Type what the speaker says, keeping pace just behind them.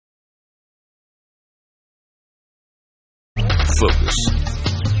Focus.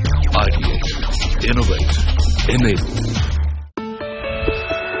 Ideate, innovate, enable.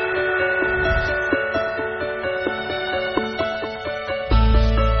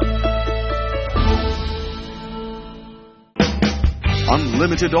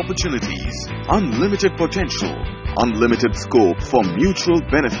 Unlimited opportunities, unlimited potential, unlimited scope for mutual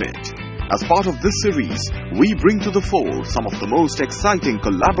benefit. As part of this series, we bring to the fore some of the most exciting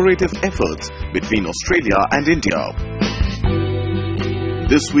collaborative efforts between Australia and India.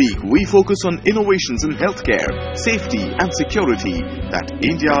 This week, we focus on innovations in healthcare, safety and security that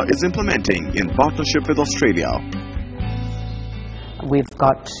India is implementing in partnership with Australia. We've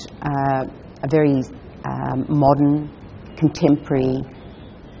got a very modern, contemporary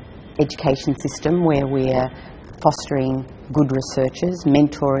education system where we're fostering good researchers,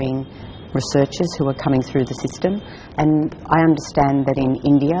 mentoring researchers who are coming through the system. And I understand that in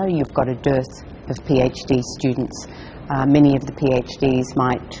India you've got a dearth of PhD students. Many of the PhDs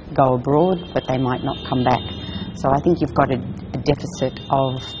might go abroad, but they might not come back. So I think you've got a deficit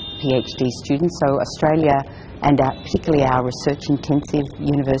of PhD students. So Australia and particularly our research-intensive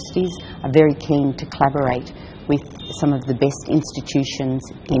universities are very keen to collaborate with some of the best institutions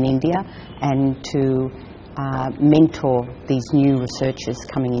in India and to mentor these new researchers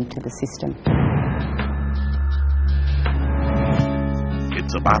coming into the system.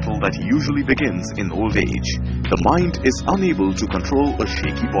 It's a battle that usually begins in old age. The mind is unable to control a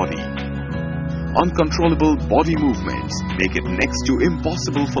shaky body. Uncontrollable body movements make it next to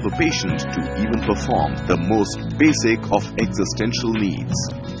impossible for the patient to even perform the most basic of existential needs.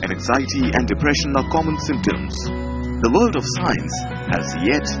 And anxiety and depression are common symptoms. The world of science has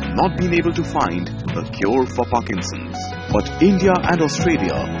yet not been able to find a cure for Parkinson's. But India and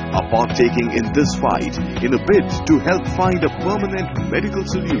Australia are partaking in this fight in a bid to help find a permanent medical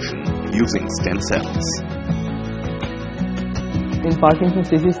solution using stem cells. In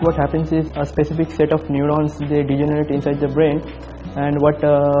Parkinson's disease, what happens is a specific set of neurons, they degenerate inside the brain, and what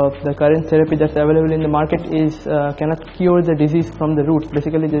the current therapy that's available in the market is cannot cure the disease from the roots.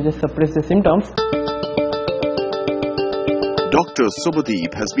 Basically, they just suppress the symptoms. Dr.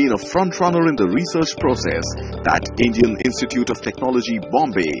 Subhadeep has been a front-runner in the research process that Indian Institute of Technology,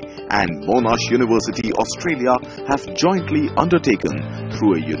 Bombay and Monash University, Australia have jointly undertaken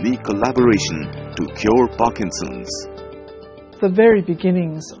through a unique collaboration to cure Parkinson's. The very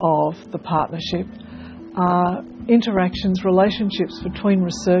beginnings of the partnership are interactions, relationships between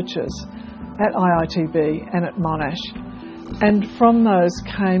researchers at IITB and at Monash. And from those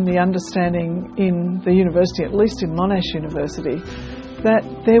came the understanding in the university, at least in Monash University, that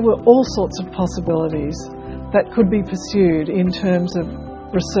there were all sorts of possibilities that could be pursued in terms of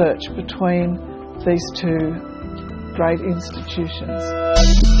research between these two great institutions.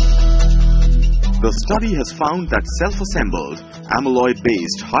 The study has found that self-assembled,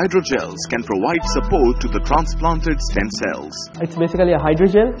 amyloid-based hydrogels can provide support to the transplanted stem cells. It's basically a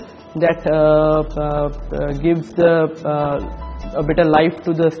hydrogel that gives a better life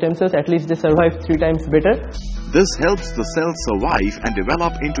to the stem cells. At least they survive 3 times better. This helps the cells survive and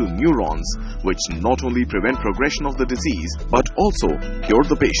develop into neurons, which not only prevent progression of the disease, but also cure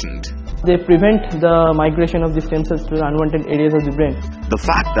the patient. They prevent the migration of the stem cells to the unwanted areas of the brain. The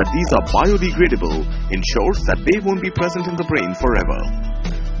fact that these are biodegradable ensures that they won't be present in the brain forever.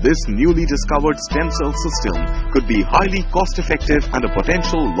 This newly discovered stem cell system could be highly cost-effective and a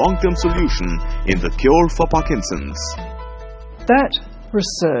potential long-term solution in the cure for Parkinson's. That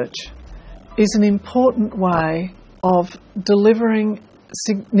research is an important way of delivering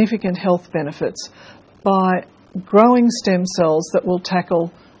significant health benefits by growing stem cells that will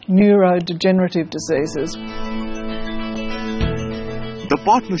tackle neurodegenerative diseases. The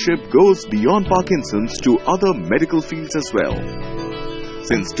partnership goes beyond Parkinson's to other medical fields as well.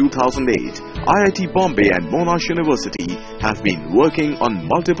 Since 2008, IIT Bombay and Monash University have been working on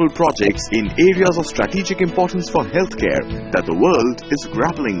multiple projects in areas of strategic importance for healthcare that the world is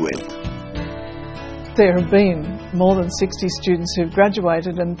grappling with. There have been more than 60 students who've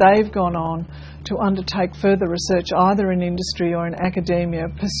graduated, and they've gone on to undertake further research either in industry or in academia,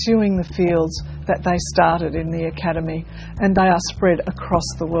 pursuing the fields that they started in the academy, and they are spread across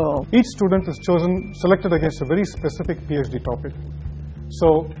the world. Each student is selected against a very specific PhD topic.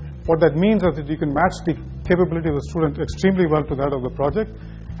 So what that means is that you can match the capability of the student extremely well to that of the project.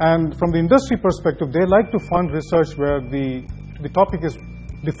 And from the industry perspective, they like to fund research where the topic is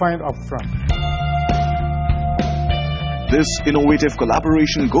defined up front. This innovative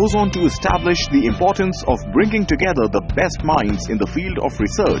collaboration goes on to establish the importance of bringing together the best minds in the field of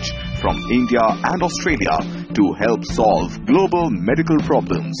research from India and Australia to help solve global medical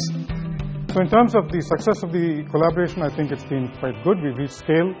problems. So in terms of the success of the collaboration, I think it's been quite good. We've reached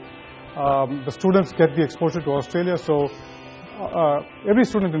scale. The students get the exposure to Australia, so every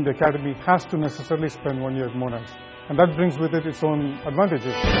student in the academy has to necessarily spend 1 year at Monash, and that brings with it its own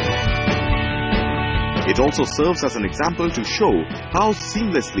advantages. It also serves as an example to show how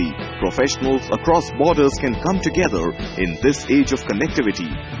seamlessly professionals across borders can come together in this age of connectivity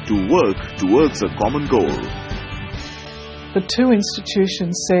to work towards a common goal. The two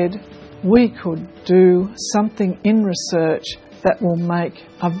institutions said we could do something in research that will make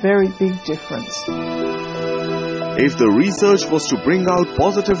a very big difference. If the research was to bring out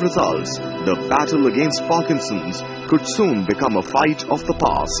positive results, the battle against Parkinson's could soon become a fight of the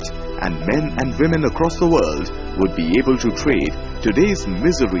past, and men and women across the world would be able to trade today's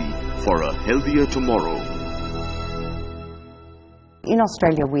misery for a healthier tomorrow. In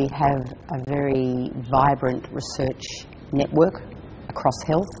Australia, we have a very vibrant research network across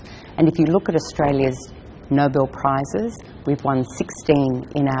health, and if you look at Australia's Nobel Prizes, we've won 16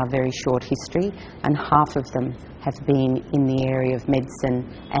 in our very short history, and half of them have been in the area of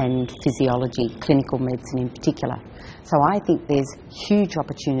medicine and physiology, clinical medicine in particular. So I think there's huge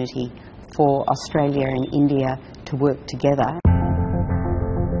opportunity for Australia and India to work together.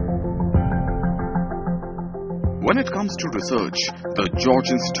 When it comes to research, the George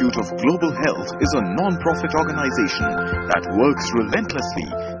Institute of Global Health is a non-profit organization that works relentlessly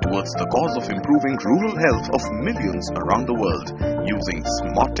towards the cause of improving rural health of millions around the world using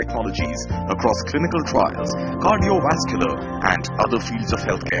smart technologies across clinical trials, cardiovascular and other fields of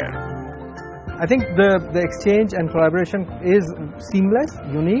healthcare. I think the exchange and collaboration is seamless,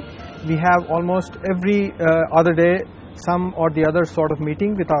 unique. We have almost every other day some or the other sort of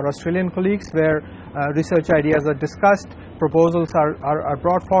meeting with our Australian colleagues where research ideas are discussed, proposals are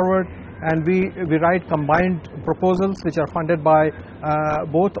brought forward, and we write combined proposals which are funded by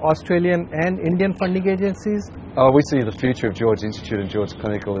both Australian and Indian funding agencies. We see the future of George Institute and George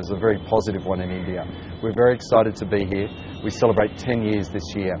Clinical as a very positive one in India. We're very excited to be here. We celebrate 10 years this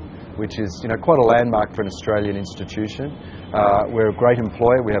year, which is quite a landmark for an Australian institution. We're a great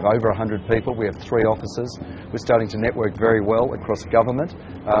employer. We have over 100 people. We have 3 offices. We're starting to network very well across government.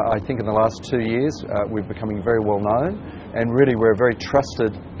 I think in the last 2 years we're becoming very well known, and really we're a very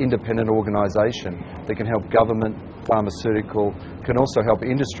trusted independent organisation that can help government, pharmaceutical, can also help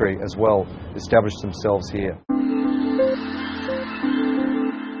industry as well establish themselves here.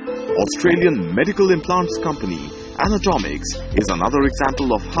 Australian medical implants company Anatomics is another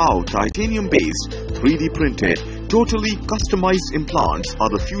example of how titanium-based, 3D printed, totally customized implants are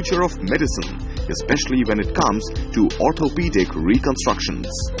the future of medicine, especially when it comes to orthopedic reconstructions.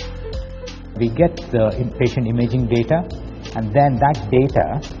 We get the patient imaging data, and then that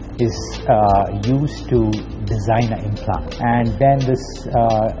data is used to design an implant, and then this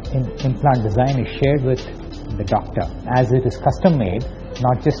implant design is shared with the doctor as it is custom made,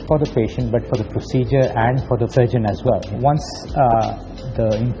 not just for the patient but for the procedure and for the surgeon as well. Once the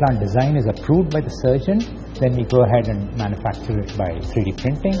implant design is approved by the surgeon, then we go ahead and manufacture it by 3D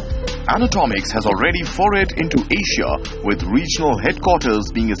printing. Anatomics has already forayed into Asia, with regional headquarters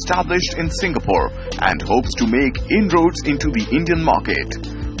being established in Singapore, and hopes to make inroads into the Indian market.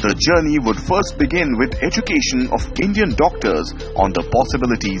 The journey would first begin with education of Indian doctors on the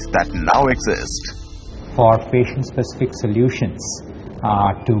possibilities that now exist. For patient-specific solutions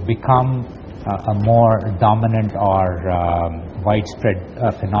to become a more dominant or widespread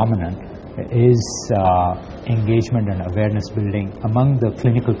phenomenon is engagement and awareness building among the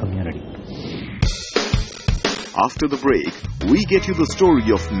clinical community. After the break, we get you the story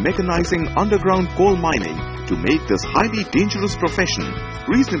of mechanizing underground coal mining to make this highly dangerous profession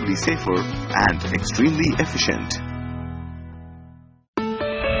reasonably safer and extremely efficient.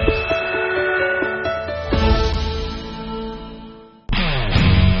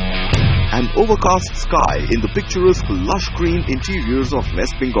 An overcast sky in the picturesque lush green interiors of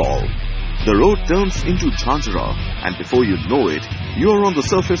West Bengal. The road turns into Jhanjra, and before you know it, you are on the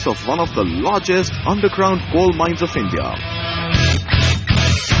surface of one of the largest underground coal mines of India.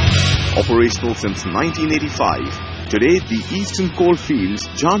 Operational since 1985, today the Eastern Coalfields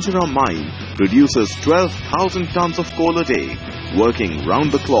Jhanjra mine produces 12,000 tons of coal a day, working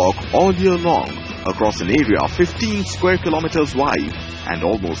round the clock all year long across an area 15 square kilometers wide and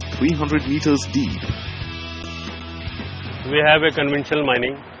almost 300 meters deep. We have a conventional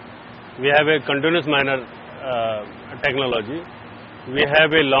mining, we have a continuous miner technology, we have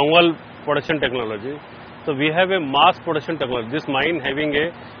a longwall production technology. So we have a mass production technology. This mine having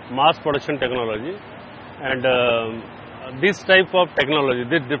a mass production technology, and this type of technology,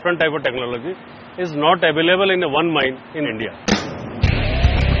 this different type of technology is not available in one mine in India.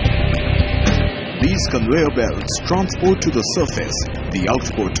 These conveyor belts transport to the surface the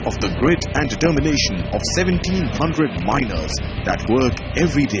output of the grit and determination of 1,700 miners that work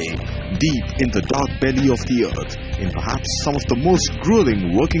every day deep in the dark belly of the earth in perhaps some of the most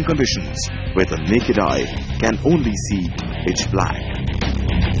grueling working conditions where the naked eye can only see pitch black.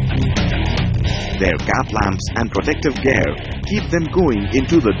 Their gap lamps and protective gear keep them going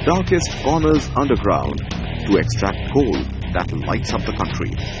into the darkest corners underground to extract coal that lights up the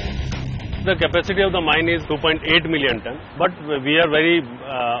country. The capacity of the mine is 2.8 million ton, but we are very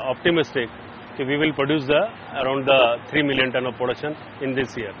optimistic that we will produce around the 3 million ton of production in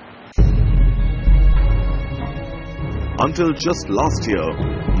this year. Until just last year,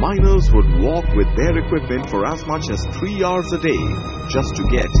 miners would walk with their equipment for as much as 3 hours a day just to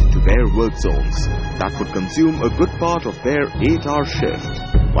get to their work zones. That would consume a good part of their 8-hour shift,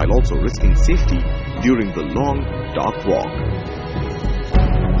 while also risking safety during the long, dark walk.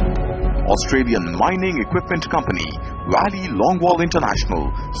 Australian mining equipment company Valley Longwall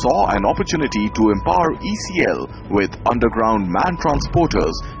International saw an opportunity to empower ECL with underground man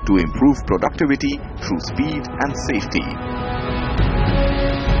transporters to improve productivity through speed and safety.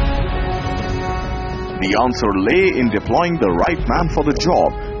 The answer lay in deploying the right man for the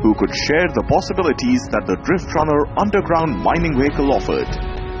job who could share the possibilities that the Drift Runner underground mining vehicle offered.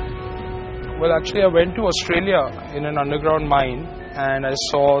 Well, actually I went to Australia in an underground mine and I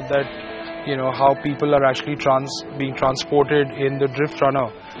saw that how people are actually being transported in the Drift Runner,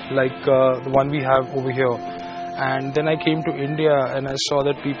 like the one we have over here. And then I came to India and I saw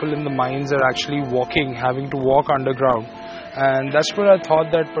that people in the mines are actually having to walk underground. And that's where I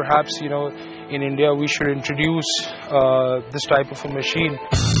thought that perhaps, in India we should introduce this type of a machine.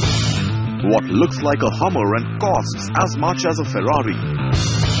 What looks like a Hummer and costs as much as a Ferrari.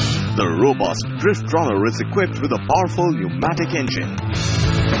 The robust Drift Runner is equipped with a powerful pneumatic engine,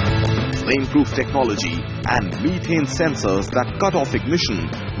 flame-proof technology and methane sensors that cut off ignition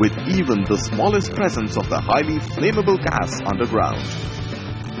with even the smallest presence of the highly flammable gas underground.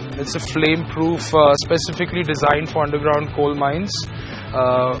 It's a flame-proof, specifically designed for underground coal mines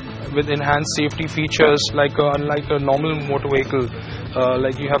with enhanced safety features unlike a normal motor vehicle.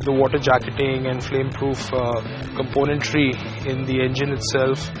 Like you have the water jacketing and flame-proof componentry in the engine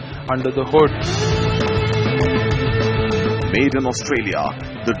itself under the hood. Made in Australia,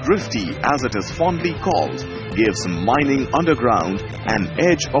 the Drifty, as it is fondly called, gives mining underground an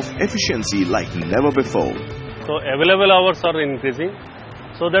edge of efficiency like never before. So available hours are increasing,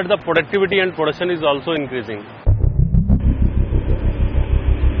 so that the productivity and production is also increasing.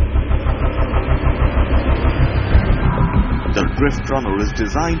 The Drift Runner is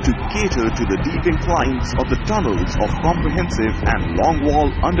designed to cater to the deep inclines of the tunnels of comprehensive and longwall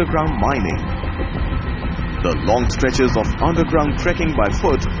underground mining. The long stretches of underground trekking by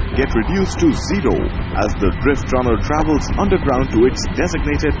foot get reduced to zero as the Drift Runner travels underground to its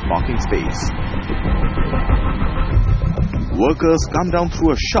designated parking space. Workers come down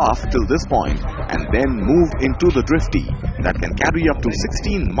through a shaft till this point and then move into the Drifty that can carry up to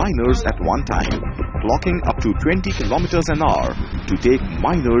 16 miners at one time, clocking up to 20 kilometers an hour to take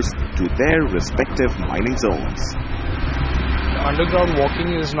miners to their respective mining zones. Underground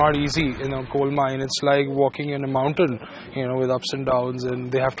walking is not easy in a coal mine. It's like walking in a mountain, with ups and downs,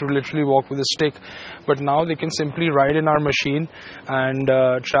 and they have to literally walk with a stick. But now they can simply ride in our machine and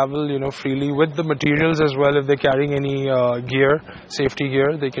travel, freely with the materials as well. If they're carrying any gear, safety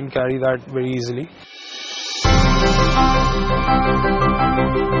gear, they can carry that very easily.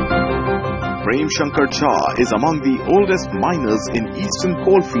 Prem Shankar Jha is among the oldest miners in Eastern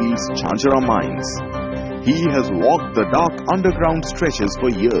Coalfields' Jhanjara mines. He has walked the dark underground stretches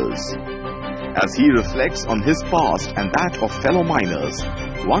for years. As he reflects on his past and that of fellow miners,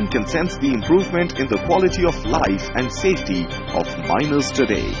 one can sense the improvement in the quality of life and safety of miners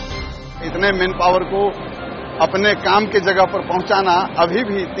today. इतने man power को अपने काम के जगह पर पहुंचाना अभी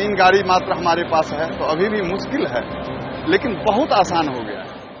भी 3 गाड़ी मात्र हमारे पास है, तो अभी भी मुश्किल है, लेकिन बहुत आसान हो गया है.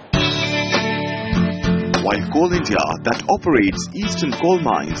 While Coal India, that operates Eastern coal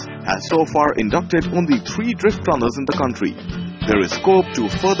mines, has so far inducted only 3 Drift Runners in the country, there is scope to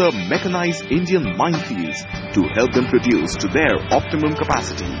further mechanize Indian minefields to help them produce to their optimum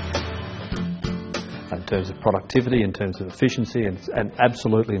capacity. In terms of productivity, in terms of efficiency, and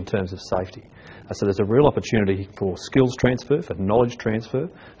absolutely in terms of safety. So there's a real opportunity for skills transfer, for knowledge transfer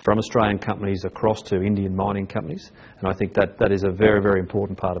from Australian companies across to Indian mining companies, and I think that is a very, very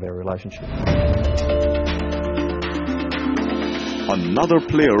important part of our relationship. Another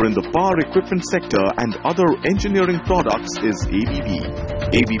player in the power equipment sector and other engineering products is ABB.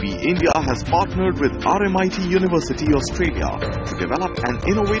 ABB India has partnered with RMIT University Australia to develop an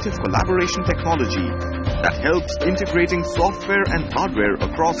innovative collaboration technology that helps integrating software and hardware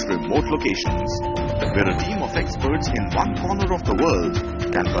across remote locations, where a team of experts in one corner of the world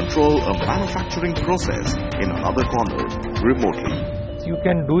can control a manufacturing process in another corner remotely. You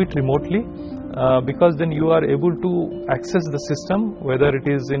can do it remotely because then you are able to access the system, whether it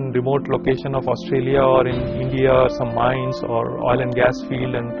is in remote location of Australia or in India or some mines or oil and gas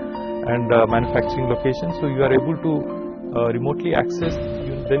field and manufacturing locations. So you are able to remotely access,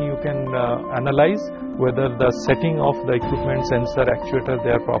 then you can analyze whether the setting of the equipment, sensor, actuator,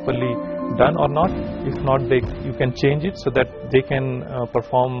 they are properly done or not. If not, you can change it so that they can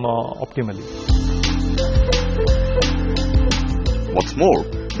perform optimally. What's more,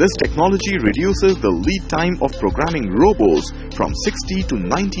 this technology reduces the lead time of programming robos from 60 to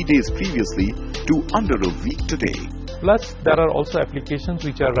 90 days previously to under a week today. Plus, there are also applications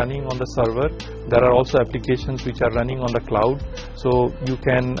which are running on the server. There are also applications which are running on the cloud. So you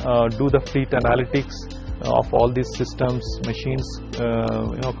can do the fleet analytics of all these systems, machines,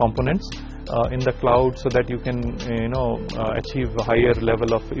 components in the cloud, so that you can achieve a higher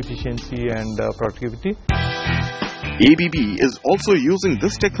level of efficiency and productivity. ABB is also using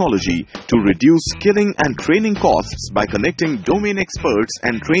this technology to reduce skilling and training costs by connecting domain experts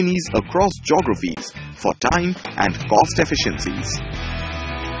and trainees across geographies for time and cost efficiencies.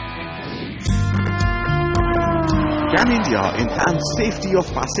 Can India enhance safety of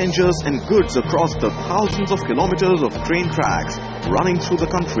passengers and goods across the thousands of kilometers of train tracks running through the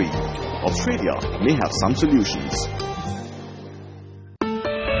country? Australia may have some solutions.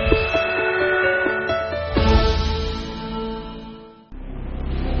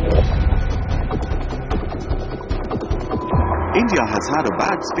 India has had a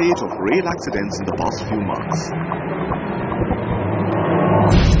bad spate of rail accidents in the past few months.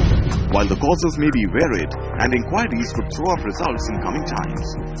 While the causes may be varied and inquiries could throw up results in coming times,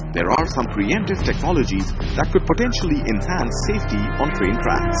 there are some preemptive technologies that could potentially enhance safety on train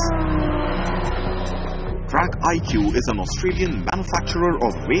tracks. Track IQ is an Australian manufacturer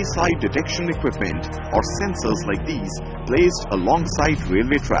of wayside detection equipment or sensors like these placed alongside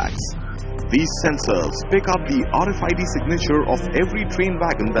railway tracks. These sensors pick up the RFID signature of every train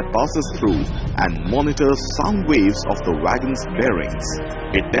wagon that passes through and monitors sound waves of the wagon's bearings.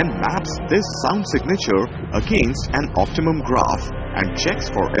 It then maps this sound signature against an optimum graph and checks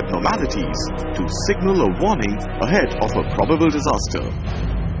for abnormalities to signal a warning ahead of a probable disaster.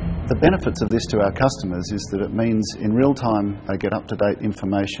 The benefits of this to our customers is that it means in real time they get up-to-date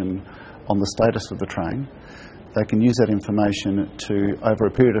information on the status of the train. They can use that information to, over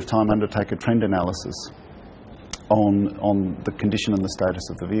a period of time, undertake a trend analysis on the condition and the status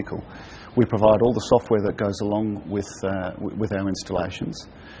of the vehicle. We provide all the software that goes along with our installations,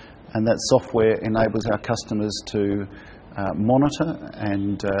 and that software enables our customers to monitor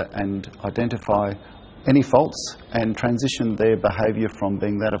and identify any faults and transition their behaviour from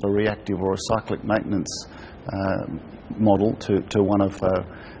being that of a reactive or a cyclic maintenance model to one of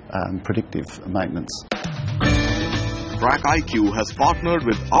predictive maintenance. Track IQ has partnered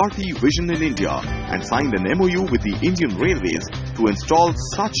with RT Vision in India and signed an MOU with the Indian Railways to install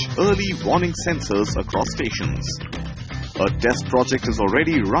such early warning sensors across stations. A test project is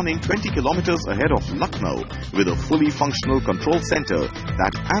already running 20 kilometers ahead of Lucknow with a fully functional control center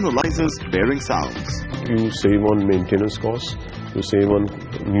that analyzes bearing sounds. You save on maintenance costs, you save on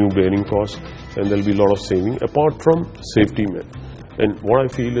new bearing costs, and there will be a lot of saving apart from safety. And what I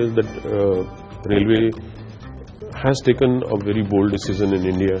feel is that Railway has taken a very bold decision in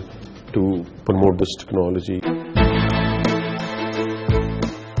India to promote this technology.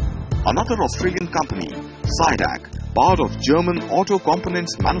 Another Australian company, Sidak, part of German auto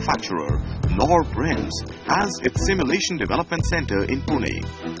components manufacturer Knorr-Bremse, has its simulation development center in Pune.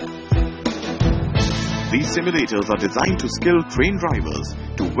 These simulators are designed to skill train drivers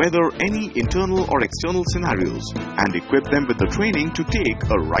to weather any internal or external scenarios and equip them with the training to take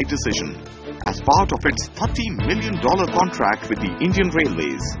a right decision. As part of its $30 million contract with the Indian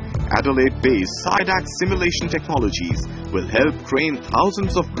Railways, Adelaide-based Sidak Simulation Technologies will help train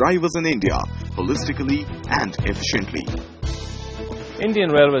thousands of drivers in India holistically and efficiently. Indian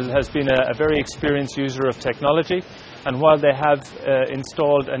Railways has been a very experienced user of technology, and while they have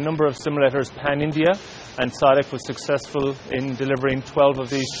installed a number of simulators pan-India, and Sidak was successful in delivering 12 of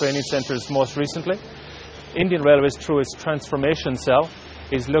these training centres most recently, Indian Railways, through its transformation cell,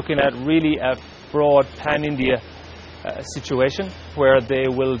 is looking at really a broad pan-India situation where they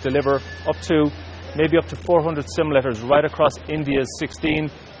will deliver up to maybe up to 400 simulators right across India's 16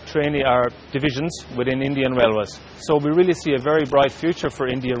 divisions within Indian Railways. So we really see a very bright future for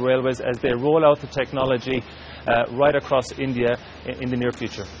Indian Railways as they roll out the technology right across India in the near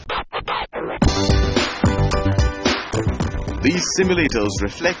future. These simulators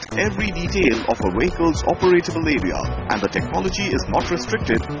reflect every detail of a vehicle's operatable area, and the technology is not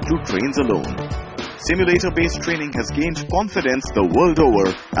restricted to trains alone. Simulator-based training has gained confidence the world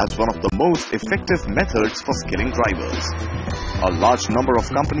over as one of the most effective methods for skilling drivers. A large number of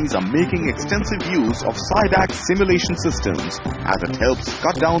companies are making extensive use of SIDAC simulation systems as it helps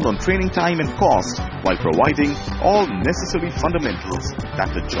cut down on training time and cost while providing all necessary fundamentals that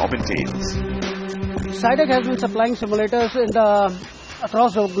the job entails. SIDAC has been supplying simulators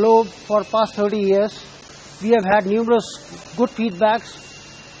across the globe for past 30 years. We have had numerous good feedbacks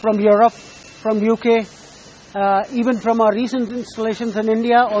from Europe, from UK, even from our recent installations in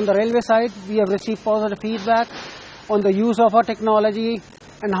India on the railway side. We have received positive feedback on the use of our technology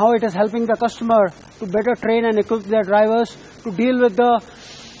and how it is helping the customer to better train and equip their drivers to deal with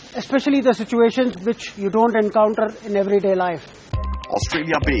especially the situations which you don't encounter in everyday life.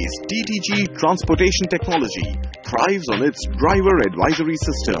 Australia-based TTG Transportation Technology thrives on its driver advisory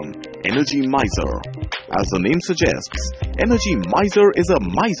system, Energy Miser. As the name suggests, Energy Miser is a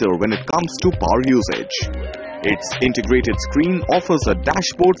miser when it comes to power usage. Its integrated screen offers a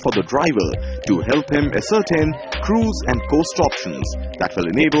dashboard for the driver to help him ascertain cruise and coast options that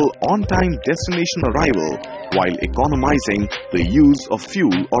will enable on-time destination arrival while economizing the use of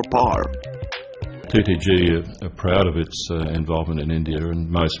fuel or power. TTG are proud of its involvement in India, and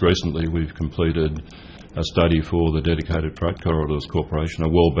most recently we've completed a study for the Dedicated Freight Corridors Corporation, a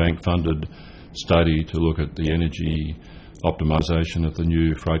World Bank funded study to look at the energy optimisation of the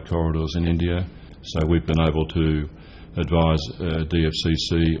new freight corridors in India. So we've been able to advise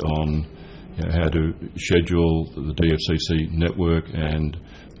DFCC on how to schedule the DFCC network and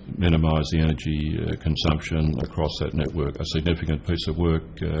minimise the energy consumption across that network. A significant piece of work,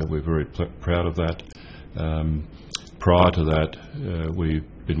 we're very proud of that. Prior to that, we've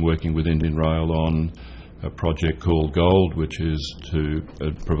been working with Indian Rail on a project called Gold, which is to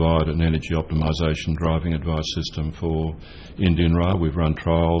provide an energy optimisation driving advice system for Indian Rail. We've run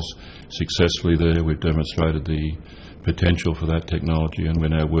trials successfully there. We've demonstrated the potential for that technology, and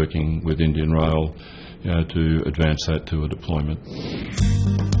we're now working with Indian Rail to advance that to a deployment.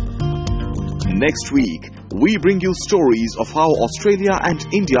 Next week, we bring you stories of how Australia and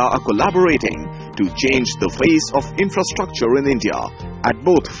India are collaborating to change the face of infrastructure in India at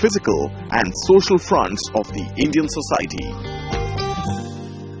both physical and social fronts of the Indian society.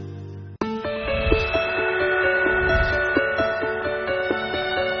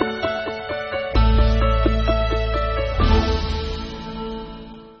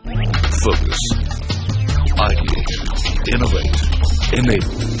 Focus. Ideate. Innovate.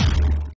 Enable.